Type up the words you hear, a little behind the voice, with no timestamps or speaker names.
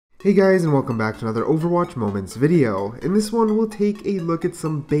Hey guys, and welcome back to another Overwatch Moments video. In this one, we'll take a look at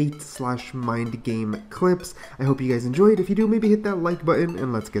some bait/mind game clips. I hope you guys enjoyed. If you do, maybe hit that like button,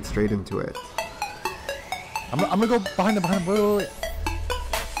 and let's get straight into it. I'm gonna go behind him, wait.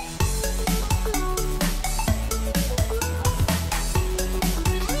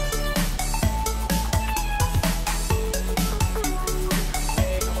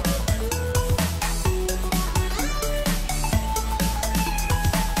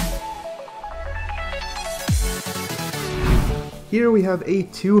 Here we have a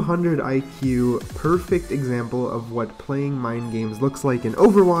 200 IQ, perfect example of what playing mind games looks like in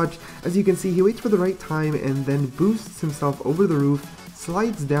Overwatch. As you can see, he waits for the right time and then boosts himself over the roof,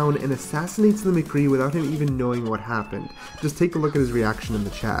 slides down and assassinates the McCree without him even knowing what happened. Just take a look at his reaction in the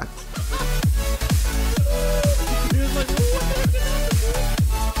chat.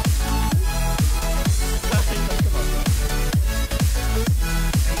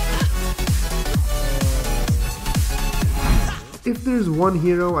 If there's one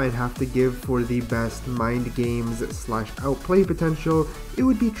hero I'd have to give for the best mind games/outplay potential, it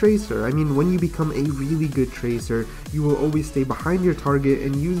would be Tracer. I mean, when you become a really good Tracer, you will always stay behind your target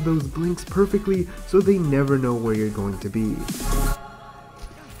and use those blinks perfectly so they never know where you're going to be.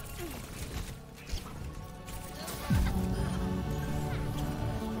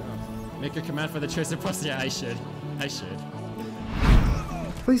 Make a command for the Tracer plus, yeah, I should.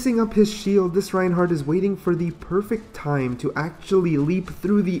 Placing up his shield, this Reinhardt is waiting for the perfect time to actually leap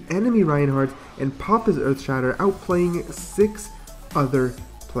through the enemy Reinhardt and pop his Earth Shatter, outplaying 6 other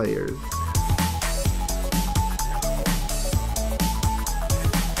players.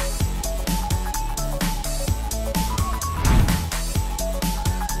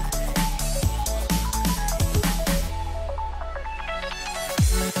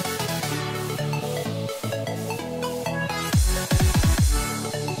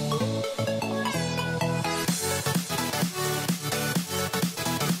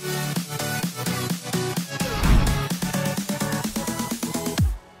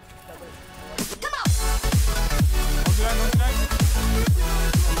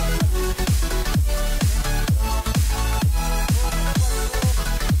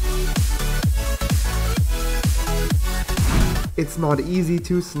 It's not easy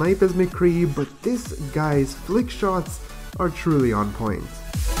to snipe as McCree, but this guy's flick shots are truly on point.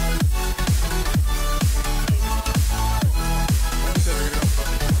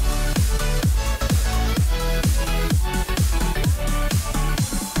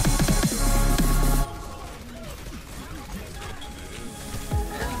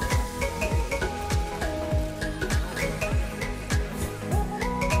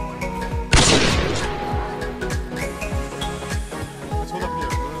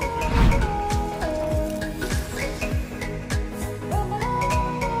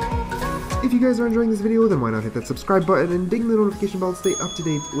 If you guys are enjoying this video, then why not hit that subscribe button and ding the notification bell to stay up to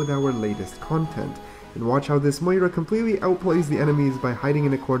date with our latest content. And watch how this Moira completely outplays the enemies by hiding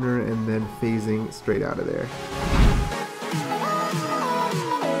in a corner and then phasing straight out of there.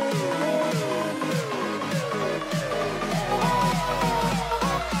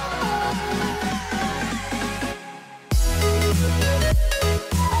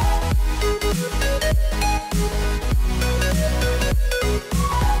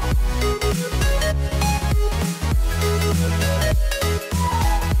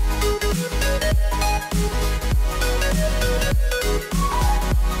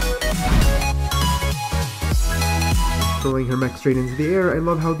 Throwing her mech straight into the air, I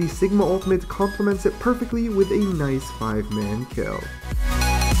love how the Sigma ultimate complements it perfectly with a nice 5-man kill.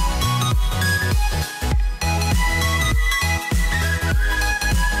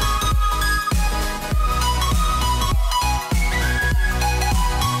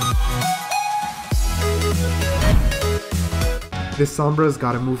 This Sombra's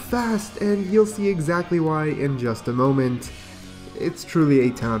gotta move fast, and you'll see exactly why in just a moment. It's truly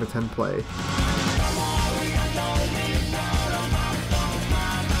a 10 out of 10 play.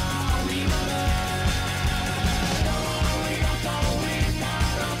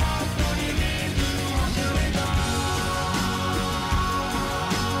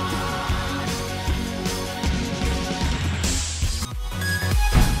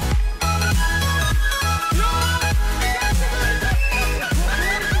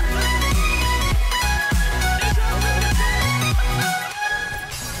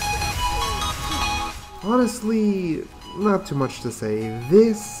 Honestly, not too much to say.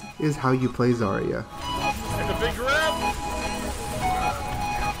 This is how you play Zarya. And the big grab!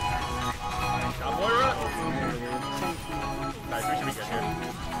 Moira! Nice, we should be good here.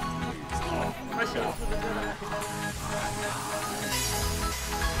 Nice shot.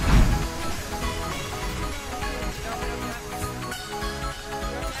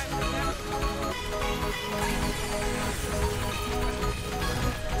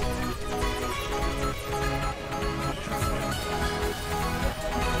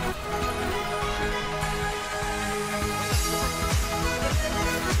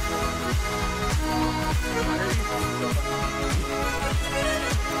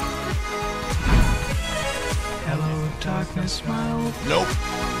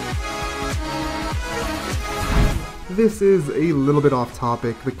 This is a little bit off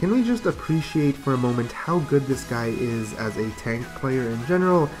topic, but can we just appreciate for a moment how good this guy is as a tank player in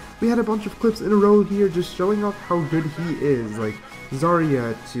general? We had a bunch of clips in a row here just showing off how good he is, like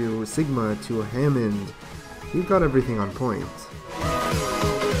Zarya to Sigma to Hammond. You've got everything on point.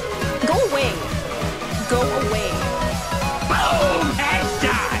 Go away! Go away! Boom!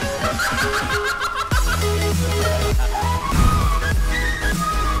 Headshot!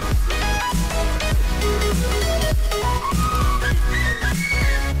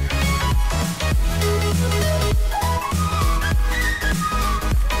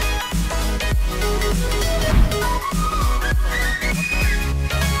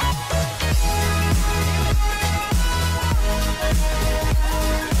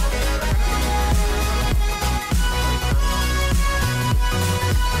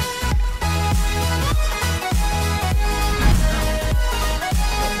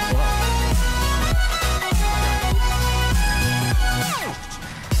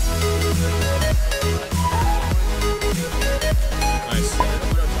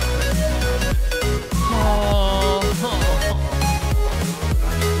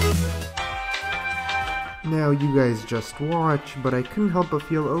 Now you guys just watch, but I couldn't help but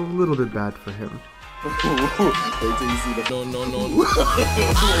feel a little bit bad for him. Wait till you see the no. No.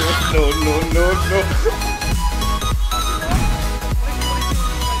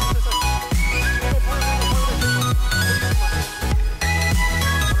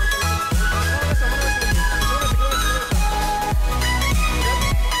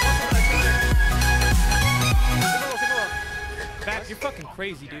 Back, you're fucking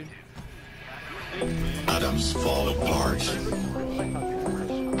crazy, dude. Atoms fall apart.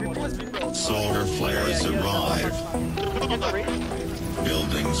 Solar flares arrive.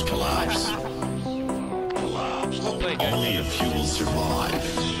 Buildings collapse. Only a few will survive.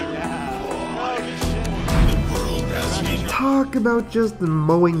 The world has been Talk about just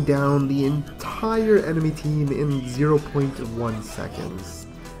mowing down the entire enemy team in 0.1 seconds.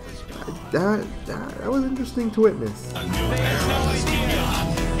 That was interesting to witness. a new era has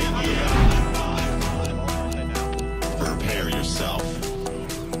begun. Prepare yourself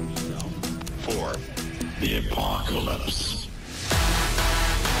for the apocalypse.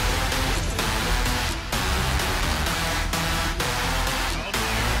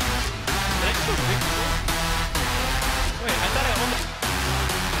 Wait, I thought I almost...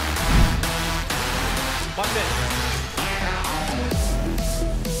 Watch this.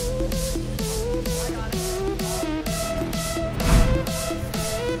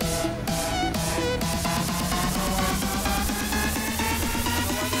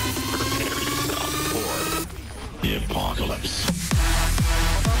 The apocalypse.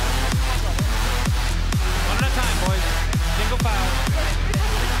 One at a time, boys. Single file.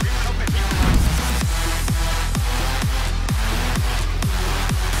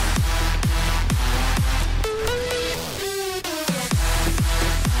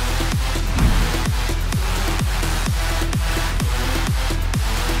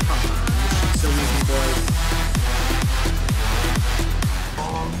 So easy, boys.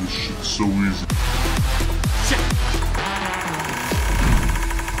 This shit's so easy.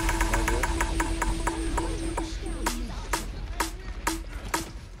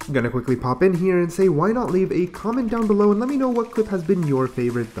 I'm gonna quickly pop in here and say why not leave a comment down below and let me know what clip has been your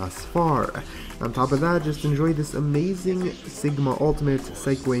favorite thus far. On top of that, just enjoy this amazing Sigma Ultimate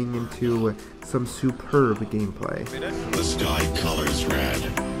segueing into some superb gameplay. The sky colors red.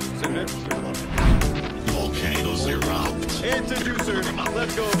 Volcanoes erupt. Introducer,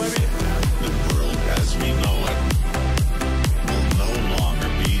 let's go, baby. The world as we know it will no longer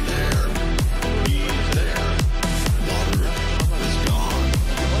be there. Be there. Water is gone.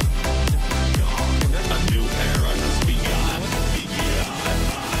 A new era has begun.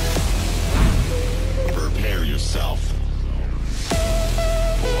 Prepare yourself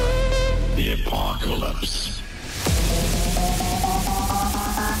for the apocalypse.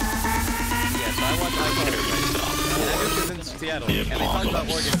 Yeah, so I watched I was in Seattle, and they talked about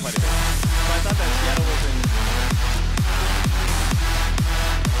Oregon quite a bit. So I thought that Seattle was in...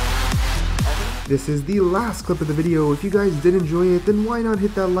 This is the last clip of the video. If you guys did enjoy it, then why not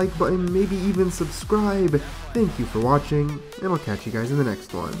hit that like button, maybe even subscribe. Thank you for watching, and I'll catch you guys in the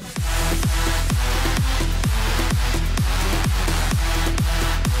next one.